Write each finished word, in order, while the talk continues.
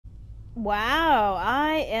Wow,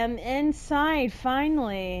 I am inside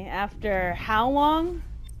finally. After how long?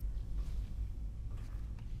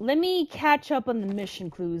 Let me catch up on the mission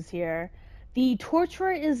clues here. The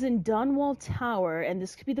torturer is in Dunwall Tower, and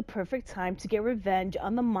this could be the perfect time to get revenge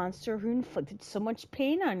on the monster who inflicted so much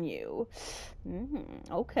pain on you.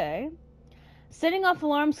 Okay. Setting off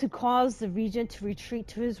alarms could cause the regent to retreat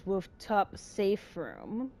to his rooftop safe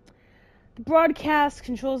room. The broadcast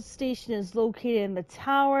control station is located in the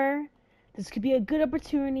tower. This could be a good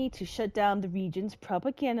opportunity to shut down the regent's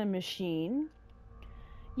propaganda machine.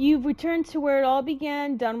 You've returned to where it all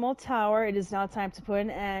began, Dunwall Tower. It is now time to put an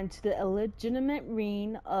end to the illegitimate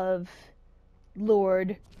reign of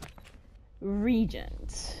Lord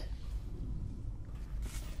Regent.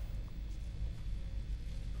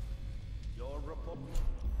 Your report,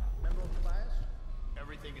 Member of Class?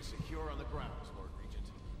 Everything is secure on the grounds, Lord Regent.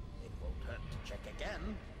 It won't hurt to check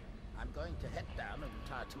again. I'm going to head down and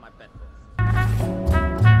retire to my bedroom.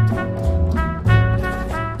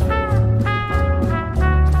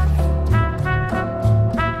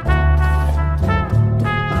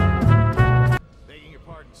 Begging your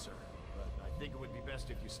pardon, sir, but I think it would be best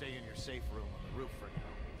if you stay in your safe room on the roof for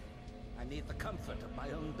now. I need the comfort of my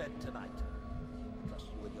own bed tonight. I trust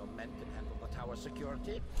you and your men can handle the tower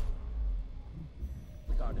security.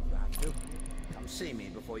 Regard if you have to. Come see me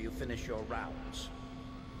before you finish your rounds.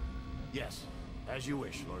 Yes, as you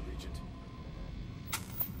wish, Lord Regent.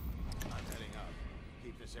 I'm heading up.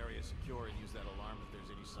 Keep this area secure and use that alarm if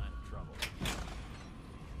there's any sign of trouble.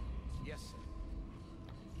 Yes, sir.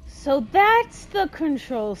 So that's the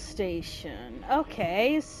control station.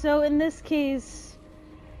 Okay, so in this case,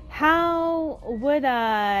 how would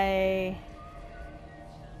I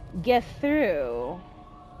get through?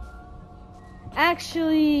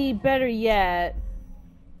 Actually, better yet,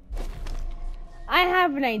 I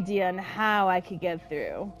have an idea on how I could get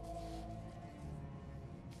through.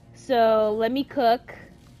 So let me cook.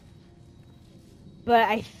 But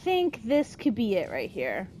I think this could be it right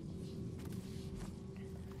here.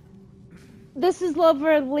 This is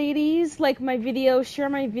Lover ladies. Like my video, share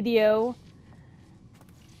my video.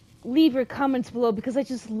 Leave your comments below because I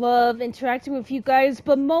just love interacting with you guys.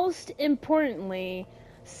 But most importantly,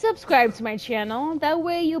 subscribe to my channel. That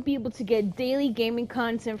way you'll be able to get daily gaming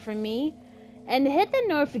content from me. And hit the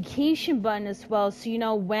notification button as well so you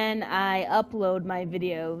know when I upload my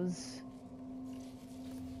videos.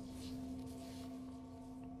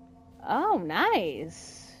 Oh,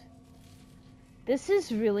 nice. This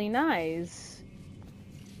is really nice.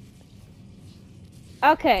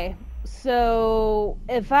 Okay, so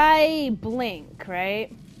if I blink,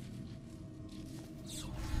 right?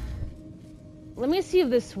 Let me see if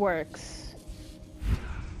this works.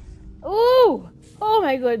 Ooh! Oh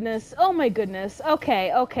my goodness. Oh my goodness.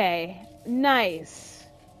 Okay, okay. Nice.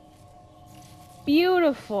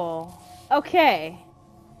 Beautiful. Okay.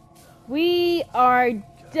 We are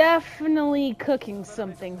definitely cooking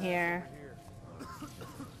something here.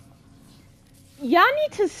 Y'all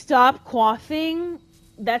need to stop coughing.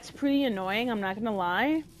 That's pretty annoying, I'm not gonna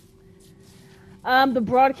lie. The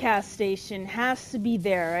broadcast station has to be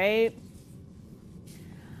there, right?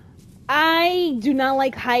 I do not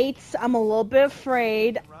like heights. I'm a little bit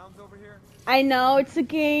afraid. I know it's a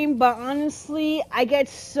game, but honestly, I get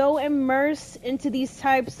so immersed into these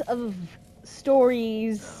types of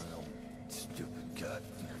stories. Stupid gut.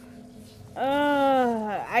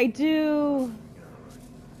 I do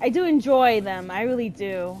enjoy them. I really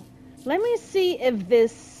do. Let me see if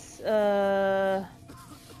this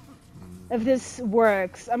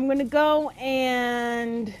works. I'm gonna go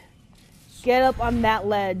and get up on that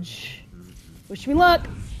ledge. Wish me luck.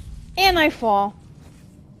 And I fall.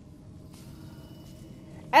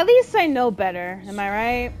 At least I know better. Am I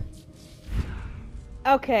right?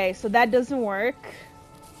 Okay, so that doesn't work.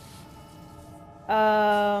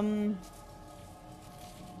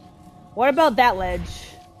 What about that ledge?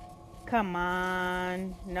 Come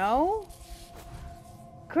on. No?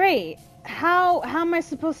 Great. How am I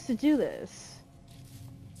supposed to do this?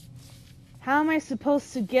 How am I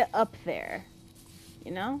supposed to get up there?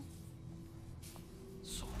 You know?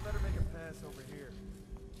 Better make a pass over here.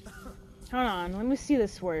 Hold on, let me see if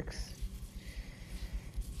this works.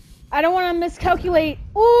 I don't want to miscalculate.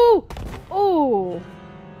 Ooh! Ooh!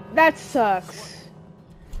 That sucks.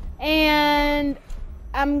 And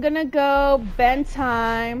I'm gonna go bend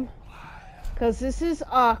time. Because this is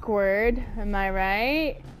awkward. Am I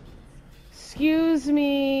right? Excuse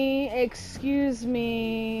me. Excuse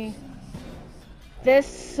me. This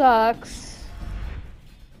sucks.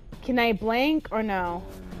 Can I blank or no?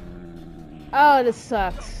 Oh, this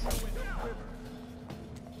sucks.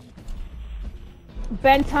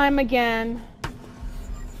 Bedtime again.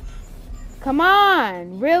 Come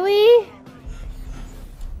on, really?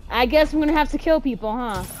 I guess I'm gonna have to kill people,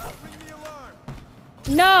 huh?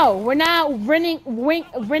 No, we're not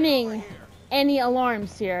ringing any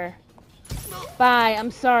alarms here. Bye, I'm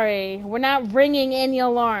sorry. We're not ringing any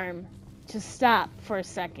alarm. Just stop for a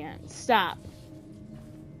second. Stop.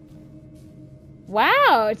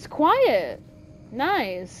 Wow, it's quiet.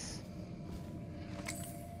 Nice.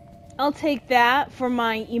 I'll take that for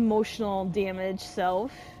my emotional damage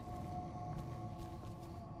self.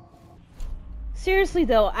 Seriously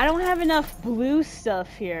though, I don't have enough blue stuff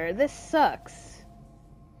here. This sucks.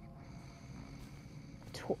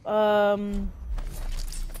 I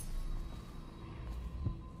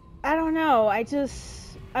don't know.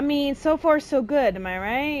 I mean, so far so good, am I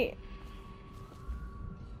right?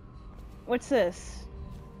 What's this?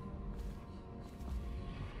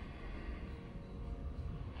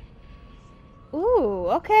 Ooh,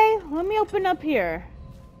 okay. Let me open up here.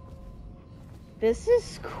 This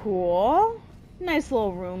is cool. Nice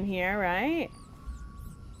little room here, right?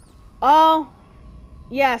 Oh,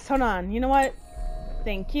 yes, hold on. You know what?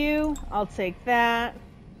 Thank you. I'll take that.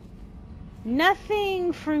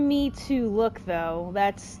 Nothing for me to look, though.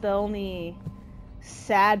 That's the only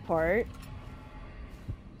sad part.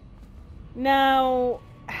 Now,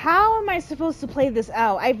 how am I supposed to play this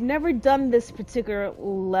out? I've never done this particular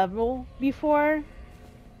level before,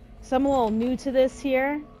 so I'm a little new to this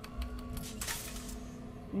here.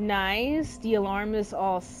 Nice. The alarm is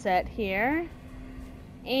all set here.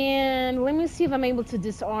 And let me see if I'm able to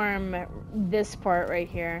disarm this part right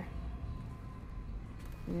here.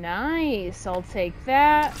 Nice. I'll take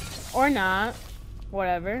that. Or not.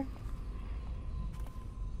 Whatever.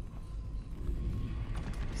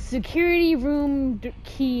 Security room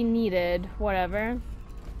key needed. Whatever.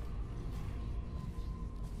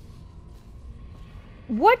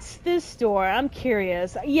 What's this door? I'm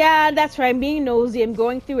curious. Yeah, that's right. I'm being nosy. I'm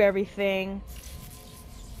going through everything.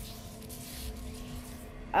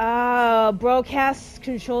 Broadcast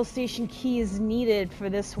control station key is needed for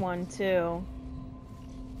this one too.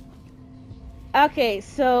 Okay,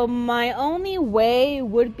 so my only way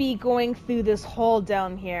would be going through this hall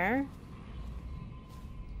down here.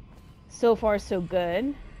 So far, so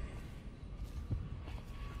good.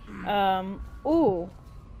 Ooh.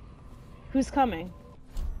 Who's coming?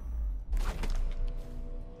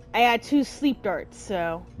 I had 2 sleep darts,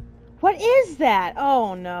 so... What is that?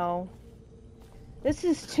 Oh, no. This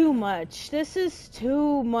is too much. This is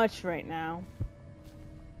too much right now.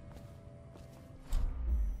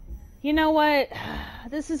 You know what?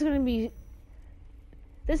 This is gonna be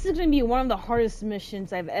one of the hardest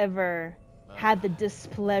missions I've ever had the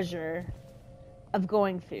displeasure of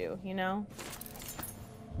going through, you know?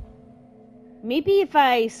 Maybe if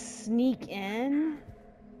I sneak in...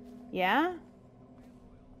 Yeah?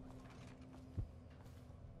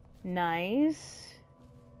 Nice.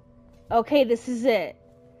 Okay, this is it.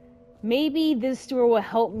 Maybe this door will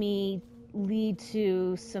help me lead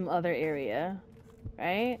to some other area.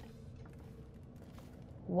 Right?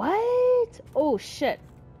 What? Oh, shit.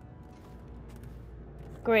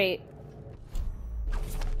 Great.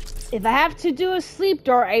 If I have to do a sleep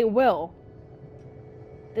door, I will.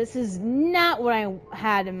 This is not what I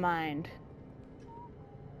had in mind.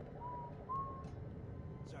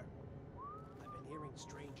 Sir, I've been hearing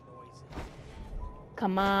strange noises.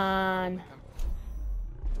 Come on.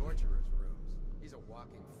 Torturer's rooms. He's a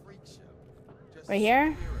walking freak show. Just Right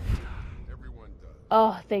here? Everyone does.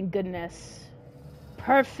 Oh, thank goodness.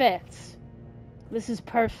 Perfect. This is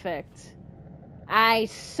perfect. I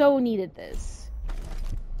so needed this.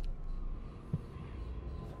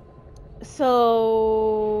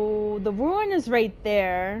 So, the ruin is right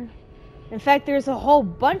there. In fact, there's a whole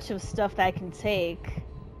bunch of stuff that I can take.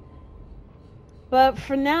 But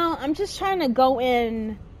for now, I'm just trying to go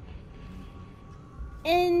in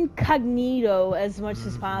incognito as much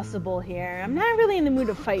as possible here. I'm not really in the mood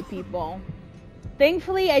to fight people.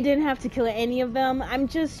 Thankfully, I didn't have to kill any of them. I'm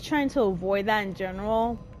just trying to avoid that in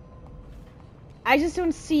general. I just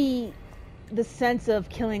don't see the sense of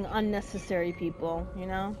killing unnecessary people, you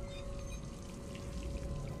know?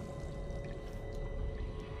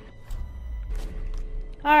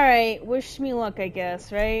 Alright, wish me luck, I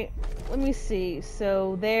guess, right? Let me see.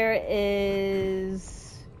 So there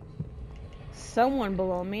is someone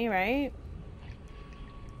below me, right?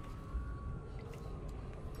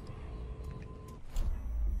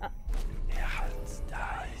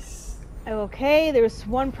 Okay, there's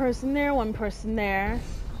one person there, one person there.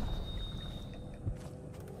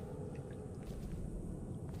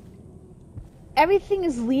 Everything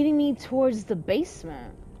is leading me towards the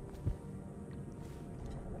basement.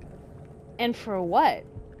 And for what?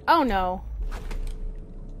 Oh no.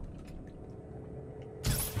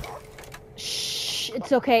 Shh,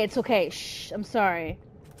 it's okay, it's okay. Shh, I'm sorry.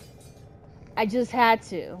 I just had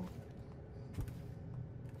to.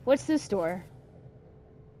 What's this door?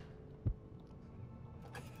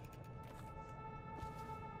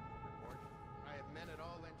 Report. I have men at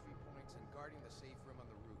all entry points and guarding the safe room on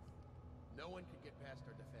the roof. No one can get past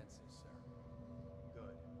our defenses, sir.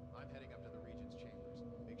 Good. I'm heading up to the Regent's chambers.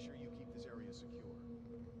 Make sure you keep this area secure.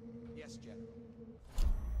 Yes, General.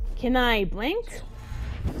 Can I blink?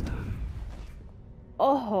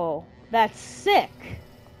 Oh, that's sick.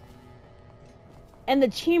 And the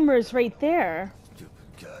chamber's right there.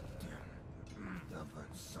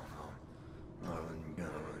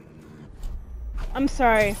 I'm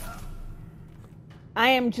sorry. I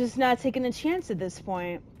am just not taking a chance at this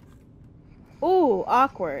point. Ooh,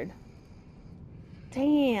 awkward.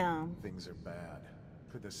 Damn. Things are bad.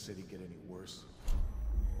 Could the city get any worse?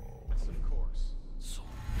 Yes, of course.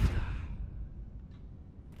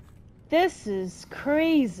 This is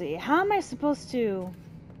crazy. How am I supposed to...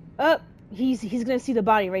 Oh, he's gonna see the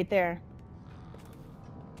body right there.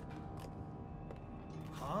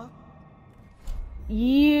 Huh?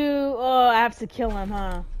 Oh, I have to kill him,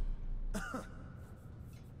 huh?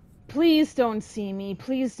 Please don't see me.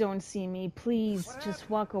 Please don't see me. Please, just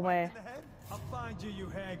walk away. I'll find you, you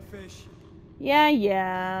hagfish.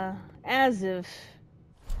 Yeah. As if.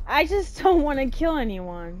 I just don't want to kill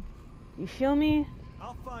anyone. You feel me?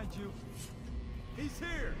 I'll find you. He's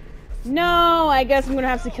here. No, I guess I'm gonna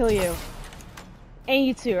have to kill you. And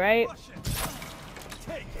you too, right? Rush it.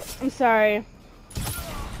 Take it. I'm sorry.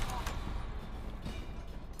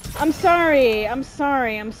 I'm sorry. I'm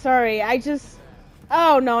sorry. I'm sorry. I just...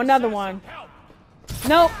 Oh, no, another one.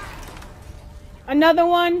 Nope. Another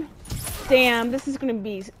one? Damn, this is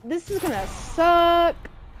gonna suck.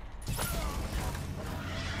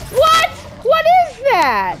 What? What is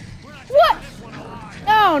that? What?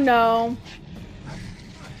 Oh, no.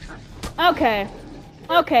 Okay.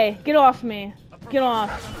 Okay, get off me. Get off.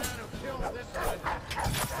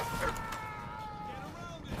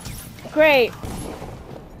 Great.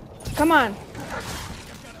 Come on.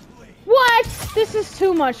 What? This is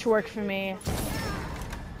too much work for me.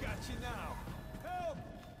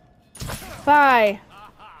 Bye.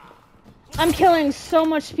 I'm killing so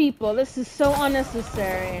much people. This is so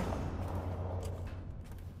unnecessary.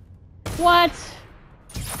 What?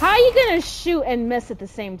 How are you gonna shoot and miss at the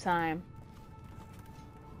same time?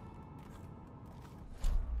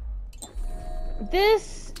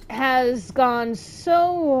 This has gone so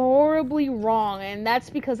horribly wrong, and that's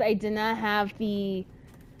because I did not have the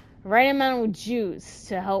right amount of juice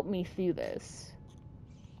to help me through this.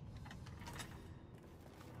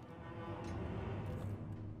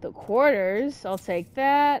 The quarters, I'll take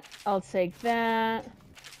that, I'll take that.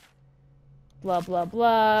 Blah, blah,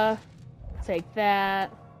 blah. Take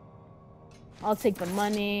that. I'll take the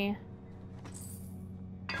money.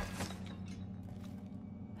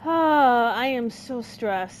 I am so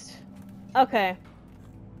stressed. Okay.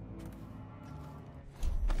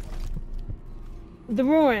 The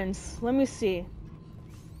ruins. Let me see.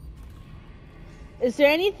 Is there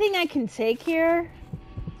anything I can take here?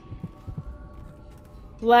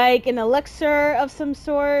 Like an elixir of some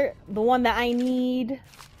sort? The one that I need?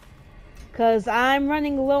 Because I'm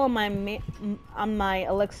running low on my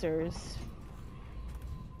elixirs.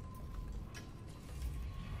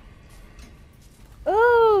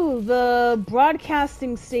 Ooh, the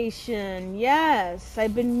broadcasting station. Yes,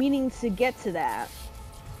 I've been meaning to get to that.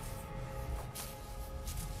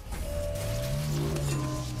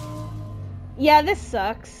 Yeah, this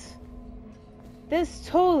sucks. This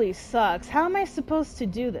totally sucks. How am I supposed to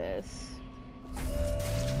do this?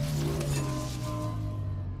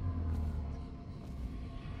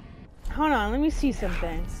 Hold on, let me see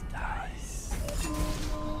something.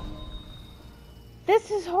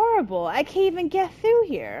 This is horrible. I can't even get through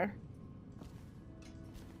here.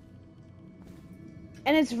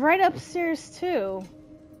 And it's right upstairs too.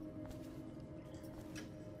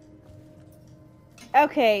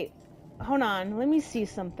 Okay, hold on. Let me see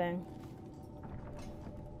something.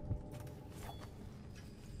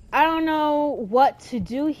 I don't know what to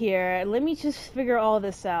do here. Let me just figure all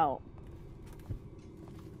this out.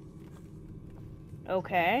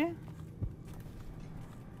 Okay.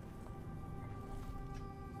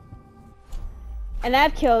 And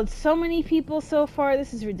I've killed so many people so far.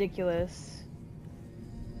 This is ridiculous.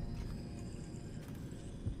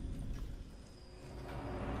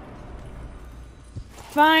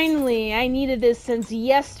 Finally, I needed this since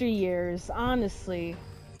yesteryears, honestly.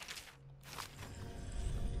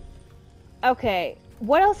 Okay,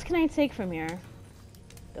 what else can I take from here?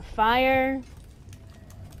 The fire.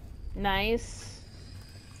 Nice.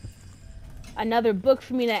 Another book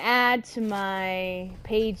for me to add to my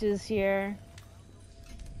pages here.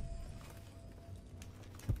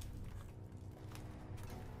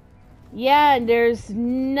 Yeah, there's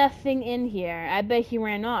nothing in here. I bet he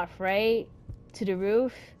ran off, right? To the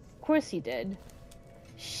roof? Of course he did.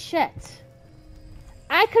 Shit.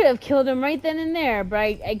 I could have killed him right then and there, but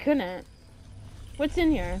I couldn't. What's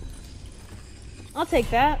in here? I'll take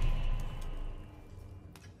that.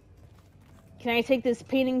 Can I take this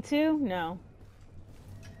painting too? No.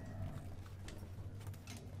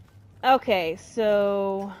 Okay,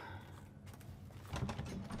 so...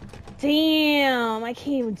 Damn, I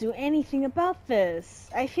can't even do anything about this.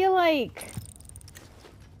 I feel like...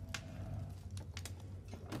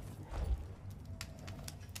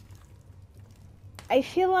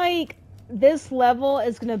 this level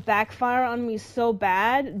is gonna backfire on me so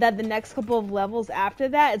bad that the next couple of levels after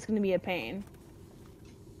that is gonna be a pain.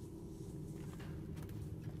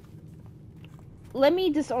 Let me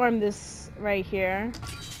disarm this right here.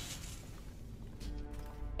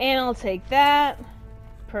 And I'll take that.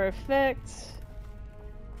 Perfect.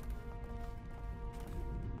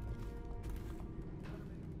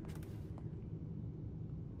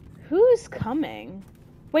 Who's coming?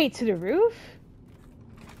 Wait, to the roof?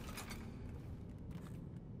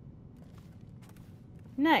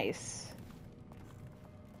 Nice.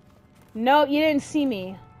 No, you didn't see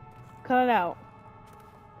me. Cut it out.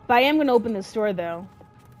 But I am gonna open this door though.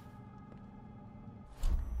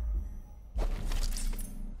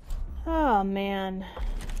 Oh man.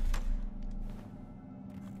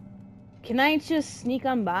 Can I just sneak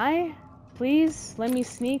on by? Please, let me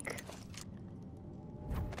sneak.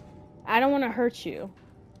 I don't want to hurt you.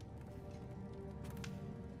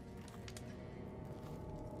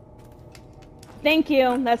 Thank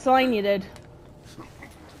you, that's all I needed.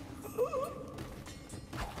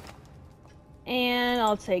 And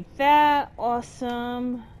I'll take that.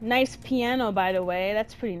 Awesome. Nice piano, by the way.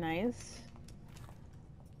 That's pretty nice.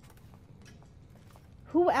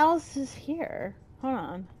 Who else is here? Hold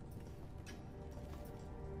on.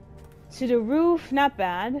 To the roof, not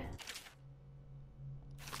bad.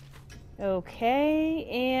 Okay,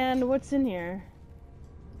 and what's in here?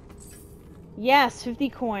 Yes, 50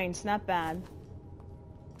 coins, not bad.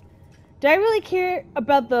 Do I really care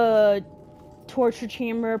about the torture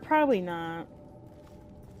chamber? Probably not.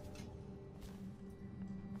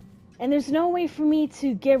 And there's no way for me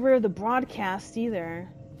to get rid of the broadcast either.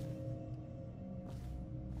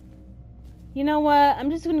 You know what?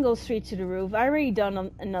 I'm just gonna go straight to the roof. I already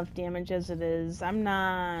done enough damage as it is. I'm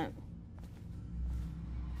not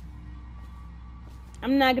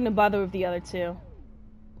gonna bother with the other two.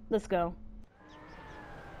 Let's go.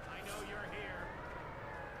 I know you're here.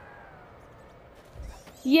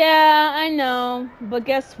 Yeah, I know. But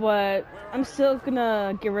guess what? I'm still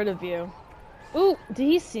gonna get rid of you. Ooh, did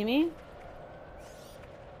he see me?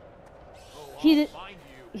 He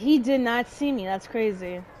did not see me. That's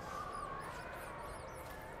crazy.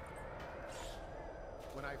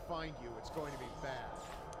 When I find you, it's going to be bad.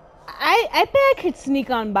 I bet I could sneak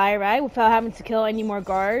on by, right? Without having to kill any more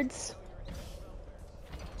guards.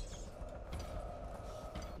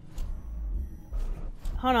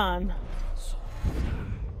 Hold on.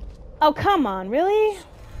 Oh, come on, really?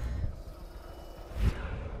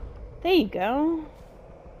 There you go.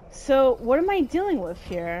 So, what am I dealing with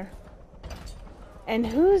here? And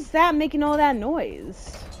who's that making all that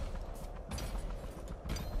noise?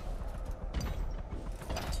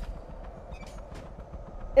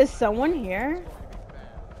 Is someone here?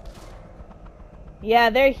 Yeah,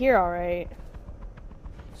 they're here, alright.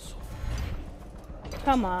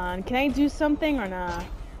 Come on, can I do something or not?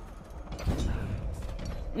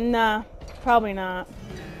 Nah, probably not.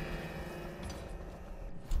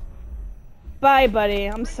 Bye, buddy.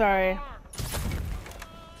 I'm sorry.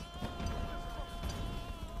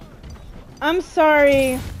 I'm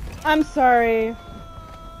sorry. I'm sorry.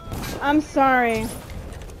 I'm sorry.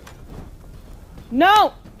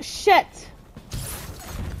 No! Shit!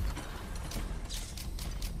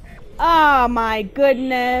 Oh my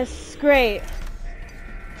goodness. Great.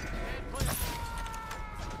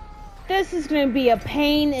 This is gonna be a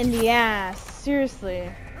pain in the ass.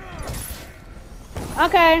 Seriously.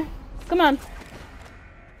 Okay. Come on.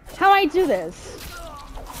 How I do this?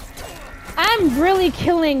 I'm really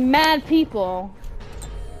killing mad people.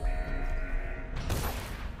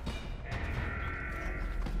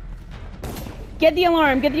 Get the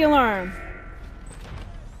alarm, get the alarm.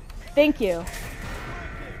 Thank you.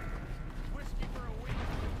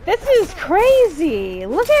 This is crazy.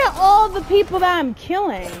 Look at all the people that I'm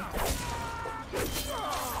killing.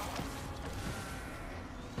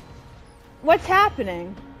 What's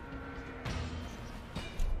happening?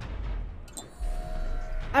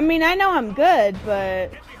 I mean, I know I'm good,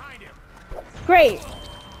 but... Great.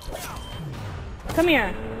 Come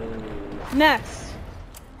here. Next.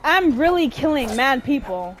 I'm really killing mad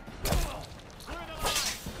people.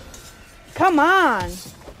 Come on.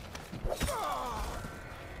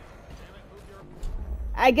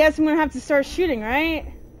 I guess I'm gonna have to start shooting,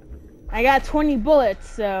 right? I got 20 bullets,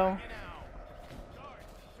 so...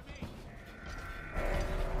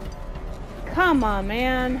 Come on,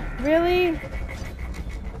 man. Really?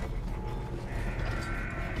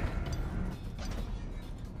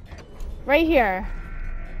 Right here.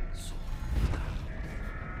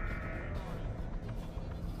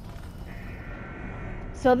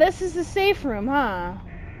 So this is the safe room, huh?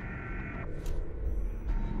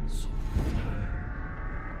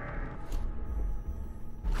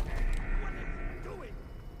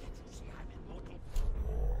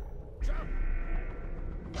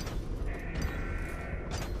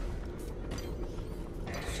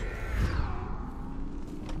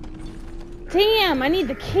 Damn, I need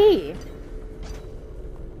the key.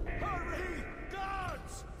 Hurry!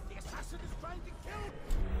 Guards! The assassin is trying to kill me!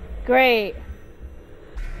 Great.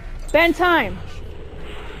 Spend time.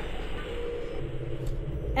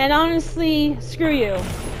 And honestly, screw you.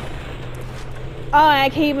 Oh, I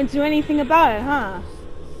can't even do anything about it, huh?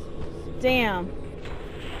 Damn.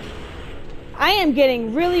 I am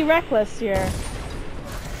getting really reckless here.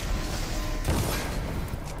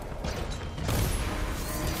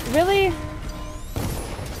 Really?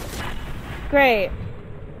 Great.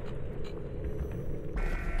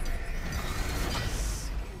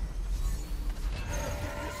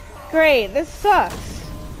 Great, this sucks.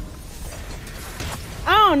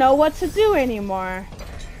 I don't know what to do anymore.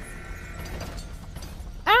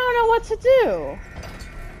 I don't know what to do.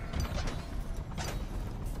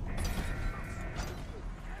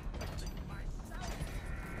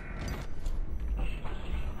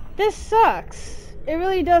 This sucks. It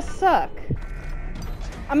really does suck.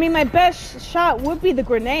 I mean, my best shot would be the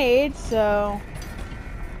grenade, so...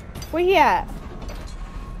 Where he at?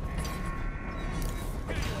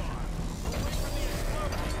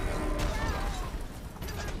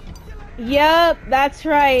 Yep, that's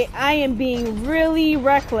right. I am being really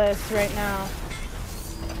reckless right now.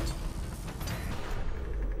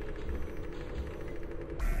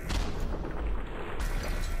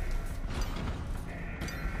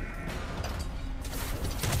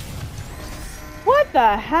 What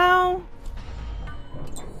the hell?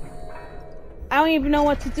 I don't even know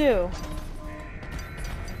what to do.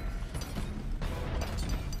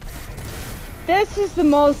 This is the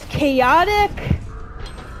most chaotic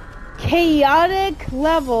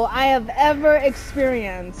level I have ever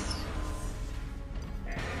experienced.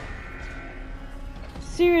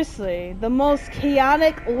 Seriously, the most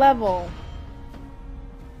chaotic level.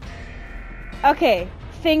 Okay,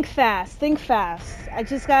 think fast, think fast. I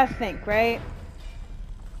just gotta think, right?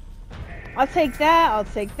 I'll take that, I'll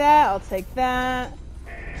take that, I'll take that.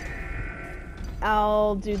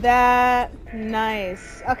 I'll do that.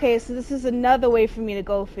 Nice. Okay, so this is another way for me to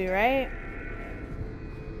go through, right?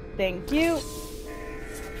 Thank you.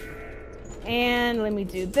 And let me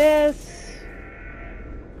do this.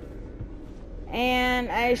 And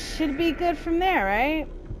I should be good from there, right?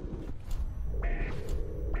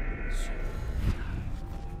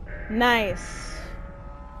 Nice.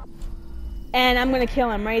 And I'm gonna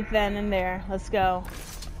kill him right then and there. Let's go.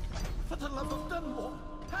 For the love of Dunwall,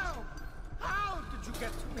 how did you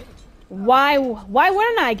get to me? Why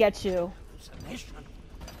wouldn't I get you? Hallucination.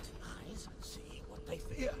 Eyes see what they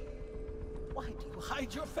fear. Why do you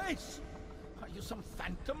hide your face? Are you some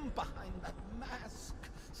phantom behind that mask?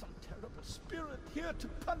 Some terrible spirit here to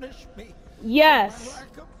punish me? Yes. For my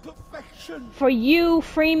lack of perfection. For you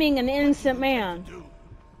framing an innocent man.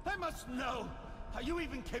 I must know. Are you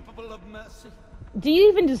even capable of mercy? Do you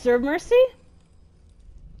even deserve mercy?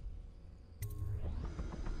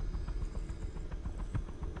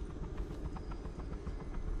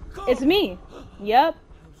 Go. It's me. Yep.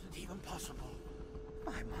 How is it even possible?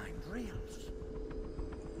 My mind reels.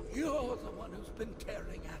 You're the one who's been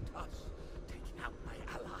tearing at us, taking out my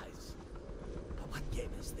allies. But what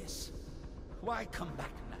game is this? Why come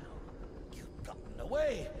back now? You've gotten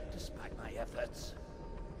away, despite my efforts.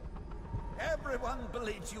 Everyone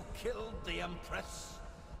believes you killed the Empress.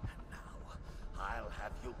 And now, I'll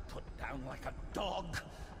have you put down like a dog.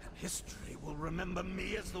 And history will remember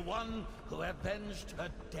me as the one who avenged her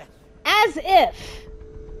death. As if.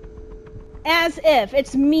 As if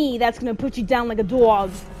it's me that's gonna put you down like a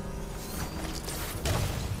dog.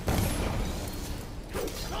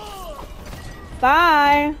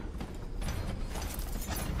 Bye.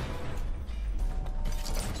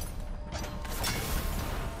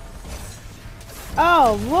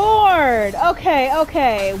 Oh, Lord. Okay,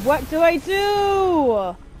 okay. What do I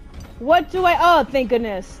do? What do I... Oh, thank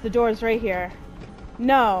goodness. The door's right here.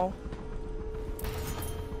 No.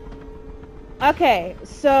 Okay,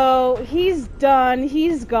 so he's done.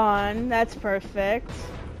 He's gone. That's perfect.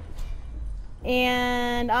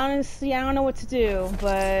 And honestly, I don't know what to do,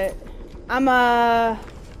 but... I'm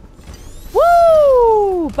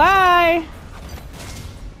Woo! Bye!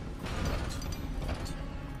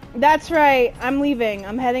 That's right. I'm leaving.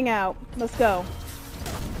 I'm heading out. Let's go.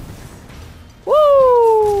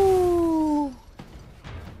 Woo!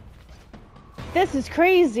 This is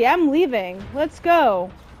crazy. I'm leaving. Let's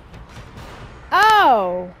go.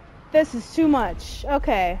 Oh! This is too much.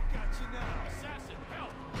 Okay.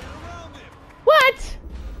 What?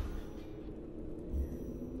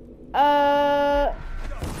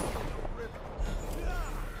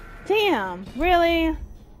 Damn. Really?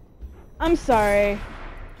 I'm sorry.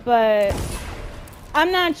 But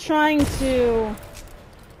I'm not trying to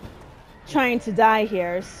die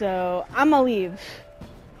here, so I'm gonna leave.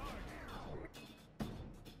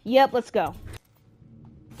 Yep, let's go.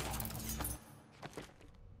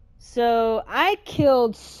 So I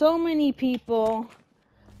killed so many people.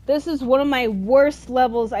 This is one of my worst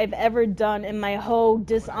levels I've ever done in my whole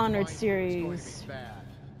Dishonored series.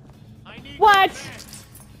 What?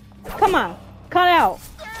 Come on, cut out.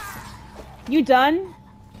 You done?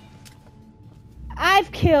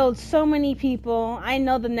 I've killed so many people. I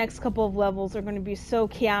know the next couple of levels are going to be so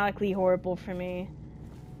chaotically horrible for me.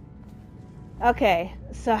 Okay,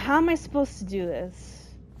 so how am I supposed to do this?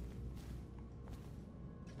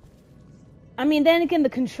 I mean, then again, the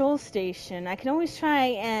control station. I can always try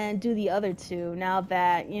and do the other two now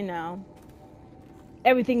that, you know,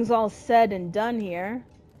 everything's all said and done here.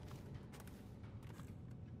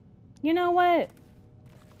 You know what?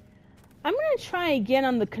 I'm gonna try again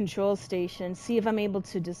on the control station, see if I'm able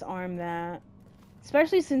to disarm that.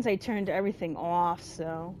 Especially since I turned everything off,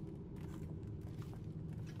 so...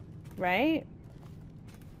 Right?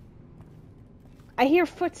 I hear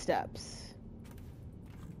footsteps.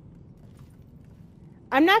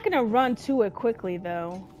 I'm not gonna run to it quickly,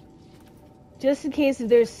 though. Just in case if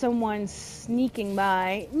there's someone sneaking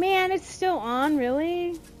by. Man, it's still on,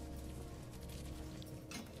 really?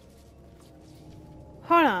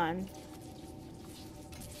 Hold on.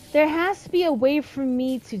 There has to be a way for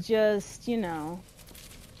me to just, you know...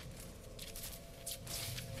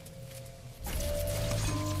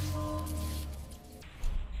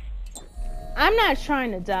 I'm not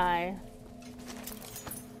trying to die.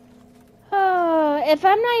 If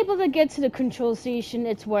I'm not able to get to the control station,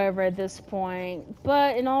 it's whatever at this point.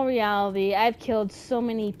 But in all reality, I've killed so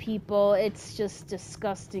many people, it's just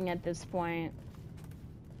disgusting at this point.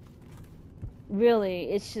 Really,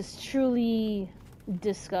 it's just truly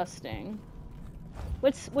disgusting.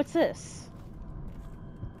 What's this?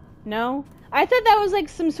 No? I thought that was like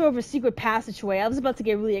some sort of a secret passageway. I was about to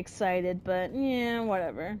get really excited, but yeah,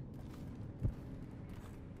 whatever.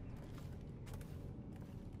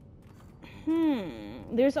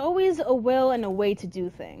 There's always a will and a way to do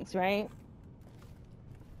things, right?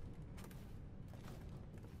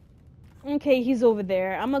 Okay, he's over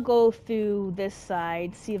there. I'm gonna go through this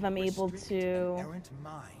side, see if I'm able to... Errant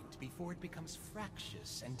mind before it becomes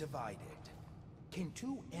fractious and divided. Can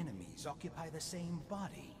two enemies occupy the same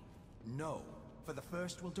body? No, for the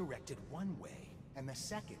first will direct it one way, and the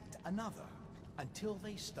second another, until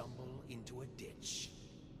they stumble into a ditch.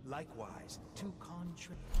 Likewise, two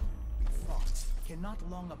contrary thoughts cannot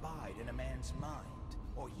long abide in a man's mind,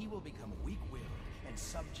 or he will become weak-willed and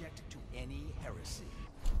subject to any heresy.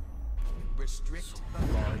 Restrict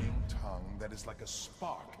the lying tongue that is like a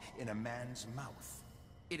spark in a man's mouth.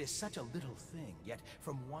 It is such a little thing, yet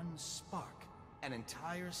from one spark, an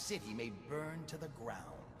entire city may burn to the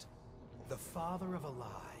ground. The father of a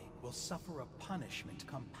lie will suffer a punishment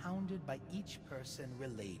compounded by each person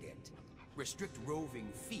related. Restrict roving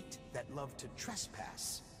feet that love to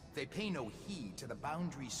trespass. They pay no heed to the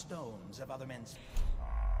boundary stones of other men's...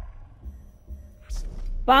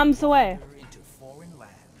 Bombs away. Into foreign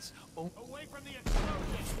lands. Away from the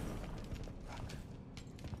explosion!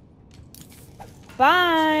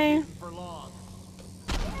 Bye. For long.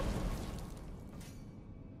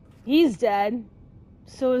 He's dead.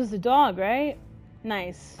 So is the dog, right?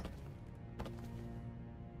 Nice.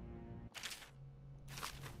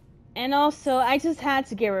 And also, I just had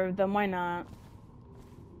to get rid of them. Why not?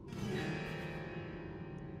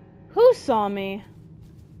 Who saw me?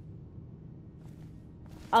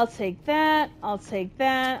 I'll take that. I'll take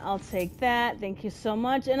that. I'll take that. Thank you so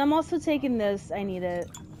much. And I'm also taking this. I need it.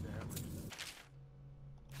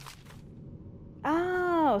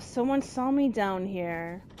 Oh, someone saw me down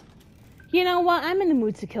here. You know what? I'm in the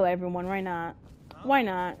mood to kill everyone. Why not? Why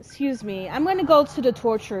not? Excuse me. I'm gonna go to the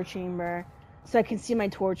torture chamber so I can see my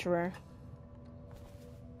torturer.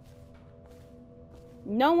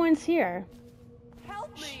 No one's here.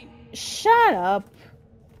 Help me! Shut up.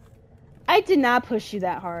 I did not push you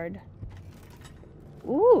that hard.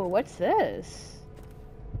 Ooh, what's this?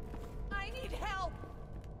 I need help!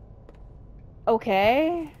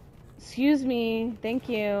 Okay. Excuse me. Thank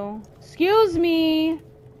you. Excuse me.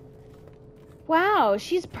 Wow,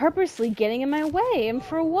 she's purposely getting in my way. And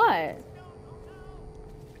for what?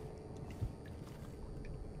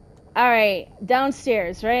 Alright,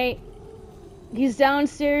 downstairs, right? He's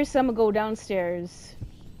downstairs, so I'm gonna go downstairs.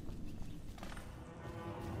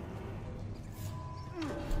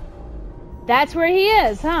 That's where he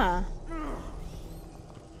is, huh?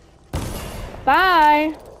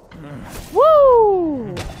 Bye!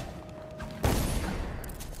 Woo!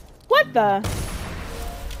 What the?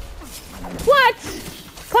 What?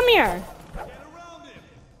 Come here.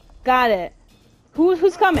 Got it.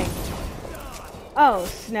 Who's coming? Oh,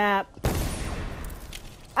 snap.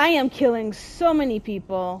 I am killing so many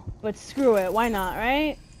people, but screw it, why not,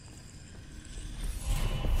 right?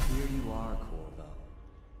 Here you are, Corvo,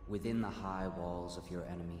 within the high walls of your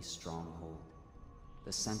enemy's stronghold.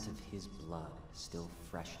 The scent of his blood still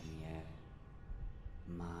fresh in the air.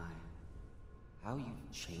 My, how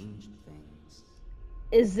you've changed things.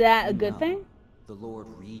 Is that a You good know, thing? The Lord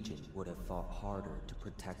Regent would have fought harder to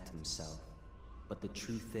protect himself, but the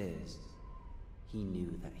truth is, he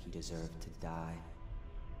knew that he deserved to die.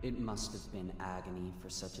 It must have been agony for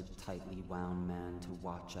such a tightly wound man to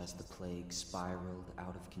watch as the plague spiraled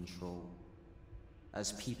out of control.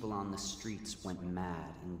 As people on the streets went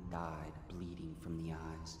mad and died bleeding from the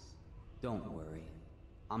eyes. Don't worry,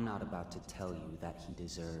 I'm not about to tell you that he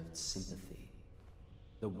deserved sympathy.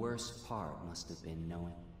 The worst part must have been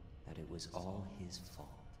knowing that it was all his fault.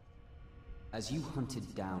 As you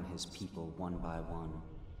hunted down his people one by one,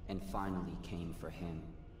 and finally came for him,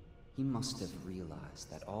 he must have realized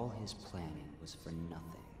that all his planning was for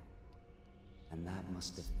nothing. And that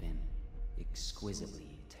must have been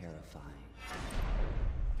exquisitely terrifying.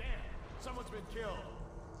 Damn! Someone's been killed!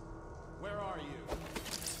 Where are you?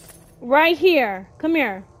 Right here. Come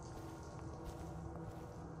here.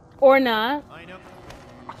 Or not. I know.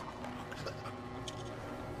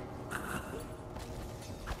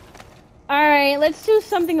 Alright, let's do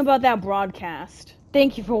something about that broadcast.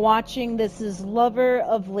 Thank you for watching. This is Lover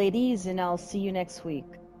of Ladies, and I'll see you next week.